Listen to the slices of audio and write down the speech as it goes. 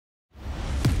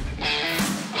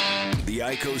The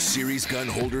ICOS series gun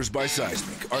holders by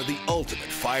Seizmik are the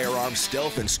ultimate firearm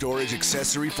stealth and storage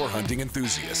accessory for hunting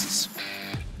enthusiasts.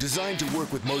 Designed to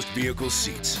work with most vehicle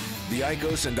seats, the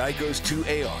ICOS and ICOS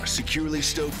 2 AR securely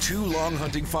stow two long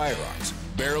hunting firearms,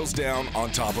 barrels down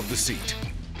on top of the seat.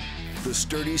 The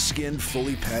sturdy skinned,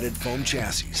 fully padded foam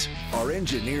chassis are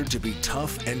engineered to be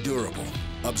tough and durable,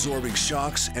 absorbing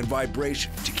shocks and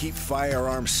vibration to keep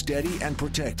firearms steady and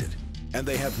protected. And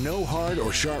they have no hard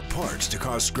or sharp parts to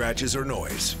cause scratches or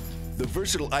noise. The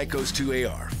versatile ICOS 2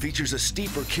 AR features a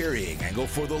steeper carrying angle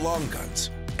for the long guns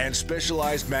and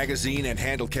specialized magazine and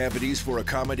handle cavities for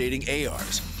accommodating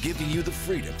ARs, giving you the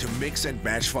freedom to mix and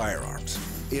match firearms.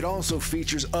 It also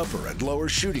features upper and lower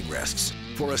shooting rests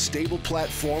for a stable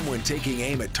platform when taking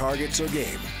aim at targets or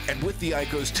game. And with the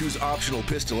ICOS 2's optional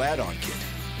pistol add-on kit,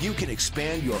 you can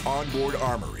expand your onboard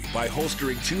armory by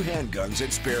holstering two handguns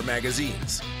and spare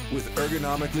magazines. With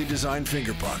ergonomically designed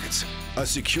finger pockets, a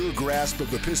secure grasp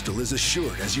of the pistol is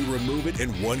assured as you remove it in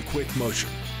one quick motion.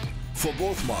 For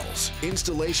both models,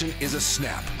 installation is a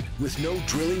snap, with no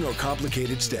drilling or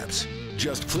complicated steps.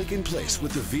 Just click in place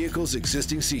with the vehicle's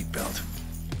existing seatbelt.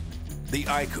 The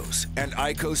ICOS and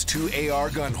ICOS 2 AR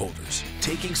gun holders,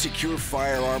 taking secure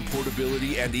firearm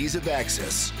portability and ease of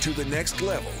access to the next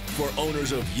level for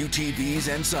owners of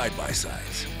UTVs and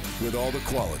side-by-sides. With all the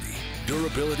quality,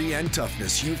 durability, and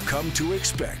toughness you've come to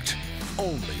expect,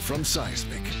 only from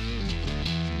Seizmik.